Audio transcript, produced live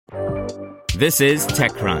This is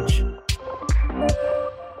TechCrunch.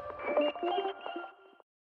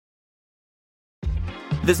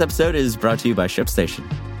 This episode is brought to you by ShipStation.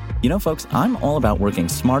 You know, folks, I'm all about working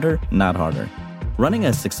smarter, not harder. Running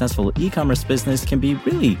a successful e-commerce business can be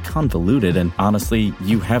really convoluted, and honestly,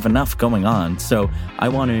 you have enough going on, so I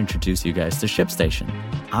want to introduce you guys to ShipStation.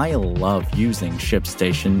 I love using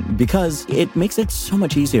ShipStation because it makes it so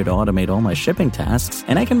much easier to automate all my shipping tasks,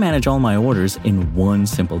 and I can manage all my orders in one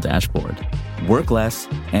simple dashboard. Work less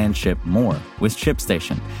and ship more with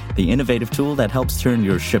ShipStation, the innovative tool that helps turn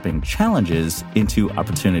your shipping challenges into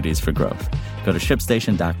opportunities for growth. Go to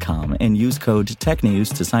ShipStation.com and use code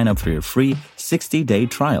TechNews to sign up for your free 60-day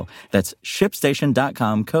trial. That's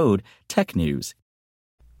ShipStation.com, code TechNews.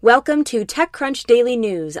 Welcome to TechCrunch Daily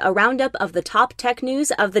News, a roundup of the top tech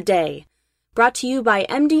news of the day. Brought to you by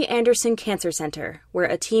MD Anderson Cancer Center, where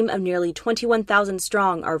a team of nearly 21,000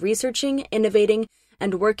 strong are researching, innovating,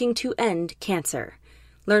 and working to end cancer.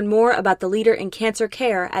 Learn more about the leader in cancer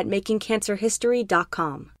care at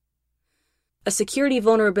makingcancerhistory.com. A security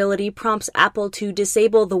vulnerability prompts Apple to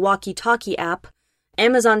disable the walkie-talkie app.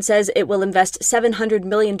 Amazon says it will invest $700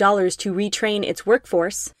 million to retrain its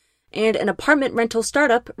workforce. And an apartment rental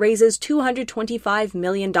startup raises $225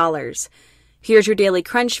 million. Here's your Daily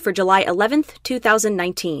Crunch for July 11th,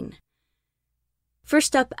 2019.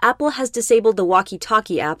 First up, Apple has disabled the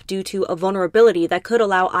walkie-talkie app due to a vulnerability that could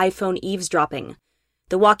allow iPhone eavesdropping.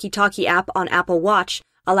 The walkie-talkie app on Apple Watch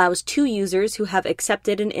allows two users who have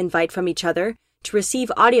accepted an invite from each other to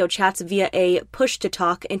receive audio chats via a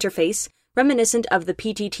push-to-talk interface reminiscent of the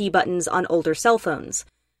PTT buttons on older cell phones.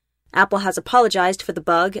 Apple has apologized for the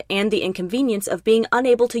bug and the inconvenience of being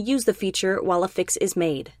unable to use the feature while a fix is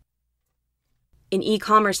made. In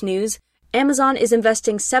e-commerce news, Amazon is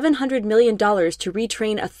investing $700 million to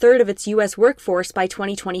retrain a third of its U.S. workforce by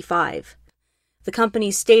 2025. The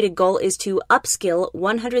company's stated goal is to upskill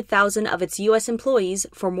 100,000 of its U.S. employees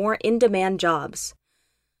for more in-demand jobs.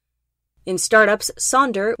 In startups,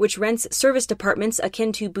 Sonder, which rents service departments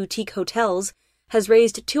akin to boutique hotels, has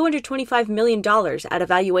raised $225 million at a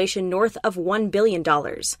valuation north of $1 billion.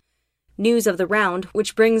 News of the round,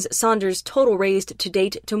 which brings Sonder's total raised to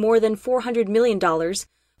date to more than $400 million,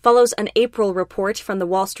 follows an April report from the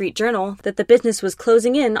Wall Street Journal that the business was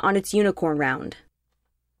closing in on its unicorn round.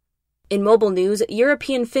 In mobile news,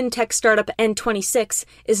 European fintech startup N26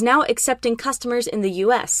 is now accepting customers in the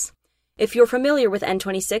U.S. If you're familiar with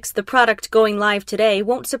N26, the product going live today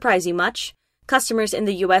won't surprise you much. Customers in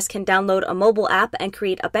the U.S. can download a mobile app and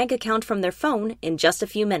create a bank account from their phone in just a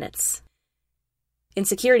few minutes. In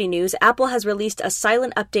security news, Apple has released a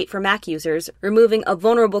silent update for Mac users, removing a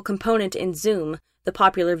vulnerable component in Zoom, the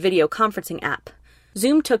popular video conferencing app.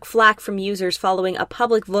 Zoom took flack from users following a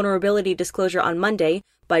public vulnerability disclosure on Monday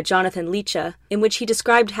by Jonathan Lecha, in which he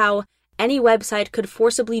described how any website could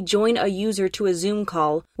forcibly join a user to a Zoom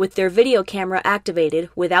call with their video camera activated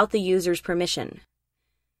without the user's permission.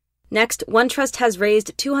 Next, OneTrust has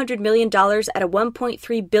raised $200 million at a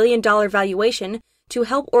 $1.3 billion valuation to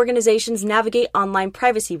help organizations navigate online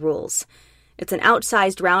privacy rules. It's an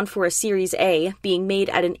outsized round for a Series A, being made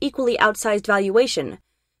at an equally outsized valuation.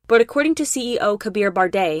 But according to CEO Kabir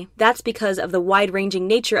Bardey, that's because of the wide-ranging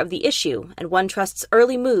nature of the issue and OneTrust's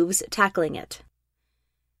early moves tackling it.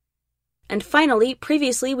 And finally,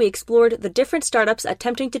 previously we explored the different startups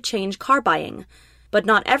attempting to change car buying. But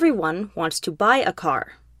not everyone wants to buy a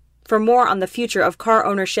car. For more on the future of car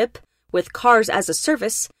ownership, with Cars as a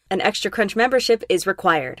Service, an Extra Crunch membership is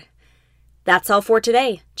required. That's all for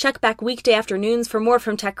today. Check back weekday afternoons for more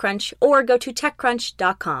from TechCrunch or go to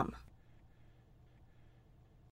TechCrunch.com.